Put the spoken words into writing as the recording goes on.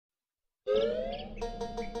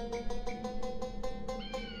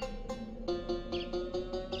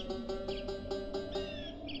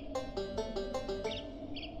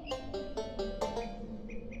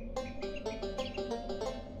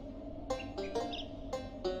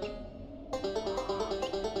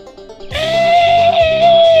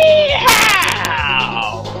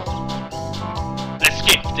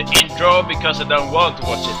or because I don't want to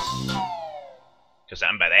watch it. Because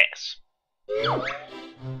I'm badass.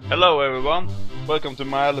 Hello everyone, welcome to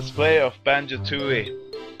my Let's Play of Banjo-Tooie.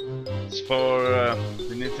 It's for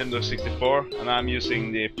the Nintendo 64 and I'm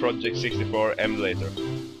using the Project 64 emulator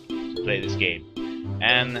to play this game.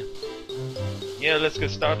 And yeah, let's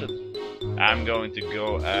get started. I'm going to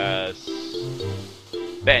go as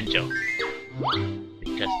Banjo.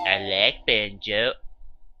 Because I like Banjo.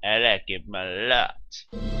 I like it a lot.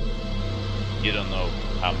 You don't know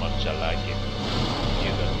how much I like it.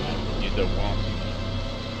 You don't like it. You don't want to.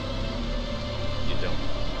 You don't.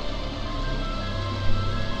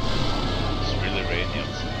 It's really rainy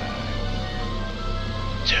outside.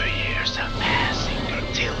 2 years are passing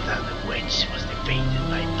until the witch was defeated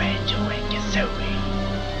by Banjo and Kazooie.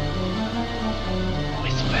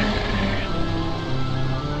 Whisper.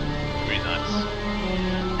 Very nice.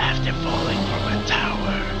 After falling from a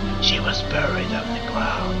tower, she was buried on the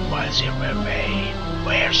ground while she remained.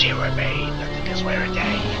 Where she remained, I think is where it is.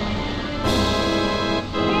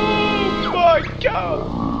 Oh my god!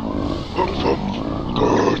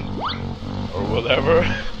 Good. Or whatever.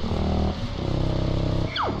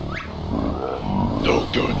 No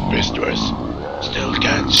good, mistress. Still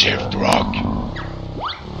can't shift rock.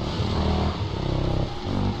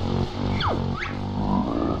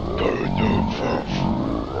 Good no foof.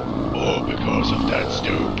 All because of that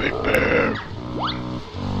stupid bear.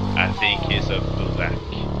 I think he's a black,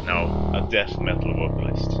 no, a death metal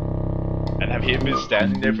vocalist. And have you been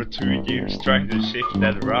standing there for 2 years trying to shift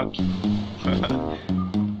that rock?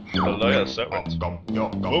 A loyal servant.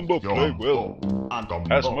 Mumbo play well.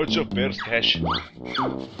 Has much of bear's cash. That's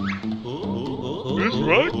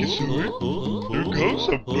right, Kazooie. Here comes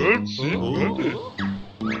a bird seed money.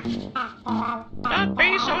 Don't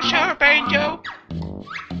be so sure, Banjo.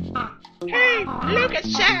 Hey, look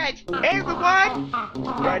outside, everyone!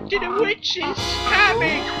 Run to the witch is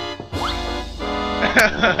coming!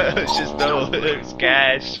 She stole his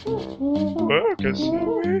cash. Oh,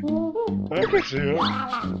 Kazooie. I can see her.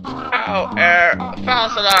 Oh,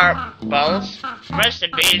 false alarm, boss. Must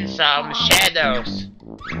have been some shadows.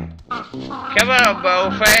 Come on,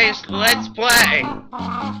 Bowface, let's play.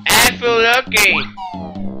 I feel lucky.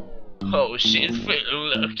 Oh, she's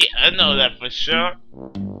feeling lucky. I know that for sure.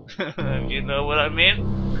 You know what I mean?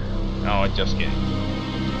 No, I'm just kidding.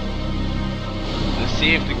 Let's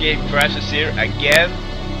see if the game crashes here again.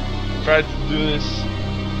 Tried to do this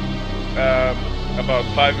about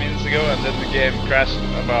 5 minutes ago and then the game crashed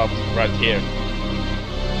about right here.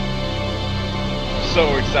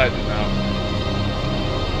 So excited now.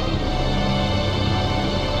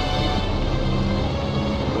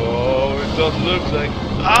 Oh, it doesn't look like...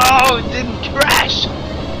 Oh, it didn't crash!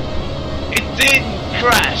 It didn't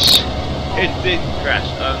crash! It didn't crash.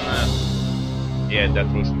 Yeah, that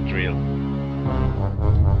wasn't real.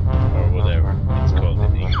 Or whatever it's called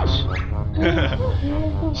in English.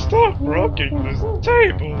 Stop rocking this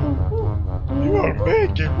table! You are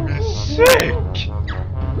making me sick!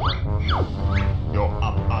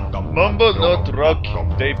 Mumbo not rock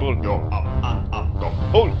table.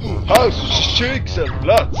 Whole house shakes and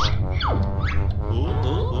floods.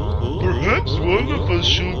 Perhaps one of us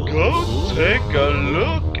should go take a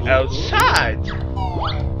look outside.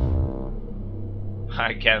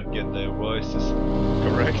 I can't get the voices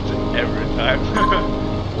correct every time.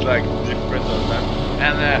 It's like different all the time.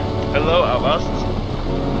 And hello, Avast.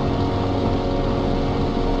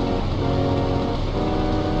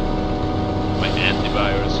 My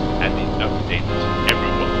antivirus had been updated.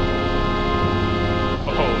 Everyone.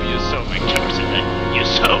 Oh, you're so accursed. You're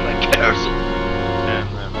so accursed. And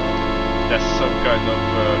that's some kind of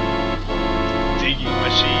digging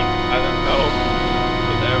machine. I don't know.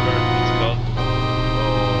 Whatever it's called.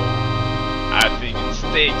 Oh, I think it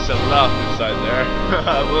stinks a lot inside there. I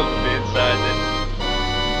won't be inside it.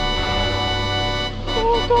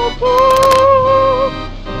 Oh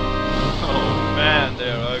man,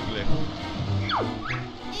 they're ugly.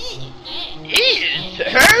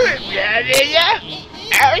 Hurry, Blah.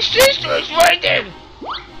 Our sister's waiting!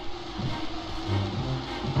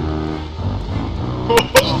 Oh,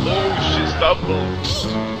 she stumbled.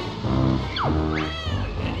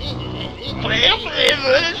 Please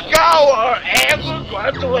let's go or ever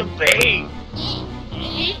going to be.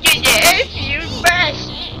 You can help you best.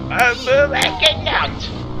 I'll move I cannot.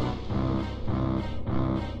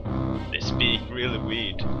 They speak really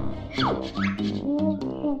weird.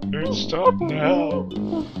 It stopped now.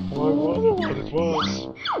 I wonder what it was.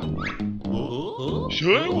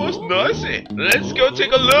 Sure it was noisy. Let's go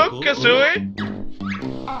take a look, Kazooie.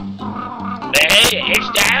 Hey, it's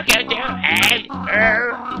dark out there and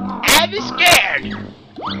I'm scared.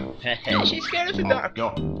 She's scared of the dark.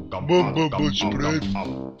 Mama much brave.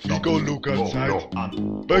 We go look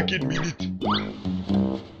outside. Back in minute.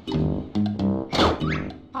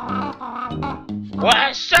 What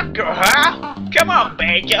a sucker, huh? Come on,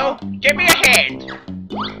 Banjo. Give me a hand.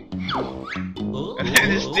 And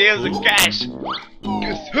then he steals the cash.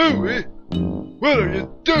 Kazooie? What are you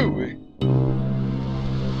doing?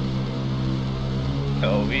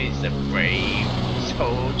 Oh, he's a brave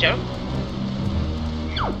soldier.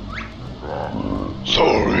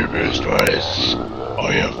 Sorry, mistress.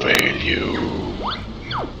 I have failed you.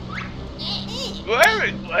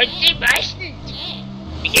 Well, what you mustn't.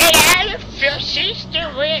 Get out of your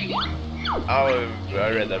sister will. Oh, I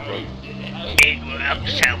read that wrong. It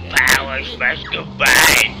works how powers must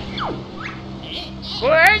combine.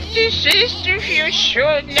 What the sisters you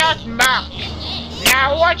should not mock.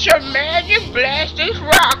 Now watch a man you blast this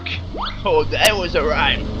rock. Oh, that was a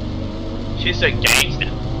rhyme. She's a gangster.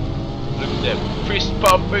 Look at them, fist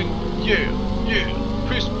pumping. Yeah,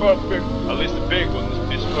 fist pumping. At least the big one is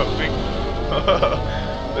fist pumping.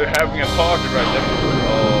 They're having a party right there.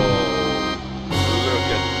 Oh, look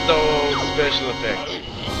at those special effects.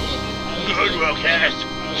 Good work, Harris.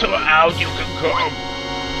 So out you can come.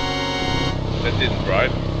 That didn't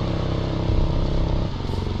bribe.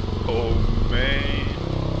 Oh man,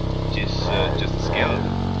 just a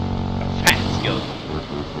skeleton, a fat skeleton.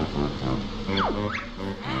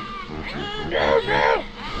 No,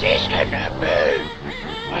 this cannot be.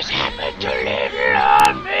 What's happened to little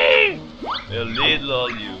on me? A little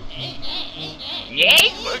on you.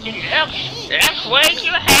 Yes, for the last weight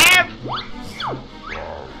you have.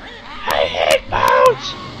 I hate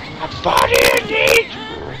bones. A body in need.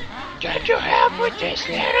 Can you help with this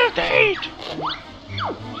little deed?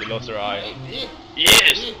 She lost her eye.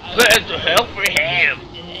 Yes, glad to help we have.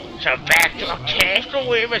 So back to our castle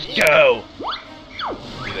we must go.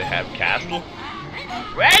 Do they have castle?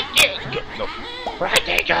 Right there. No. Right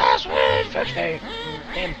there, guys. We're in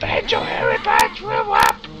then Banjo everybody will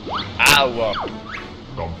up. I'll up.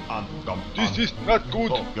 This is not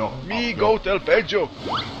good. Me go tell Banjo.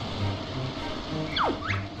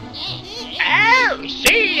 Oh,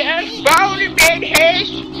 see us bony man has.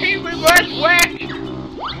 He was whack.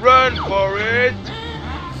 Run for it.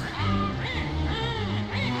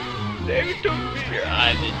 Leave it to me.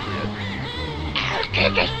 I did it. I'll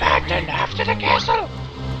kick his mountain after the castle.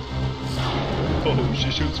 Oh,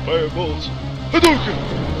 she shoots fireballs. Hadouken!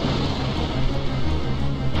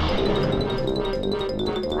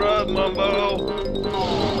 Run, Mumbo!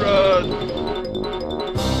 Run!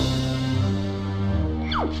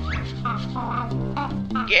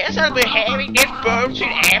 Guess I'll be having that bullshit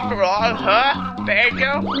after all, huh,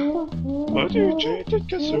 Banjo? But you cheated,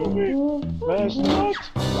 Kazooie. Last night.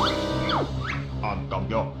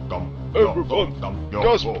 Everyone,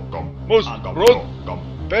 gasp! Must run!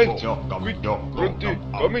 Bent! Quick! Grunty!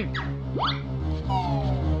 Coming!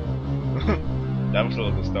 That was a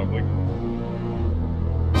little stumbling.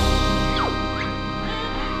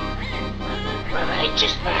 Well, I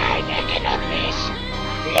just fine, I cannot miss.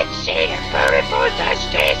 Let's see the beautiful does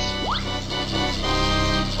this.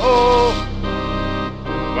 Oh!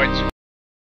 Wait.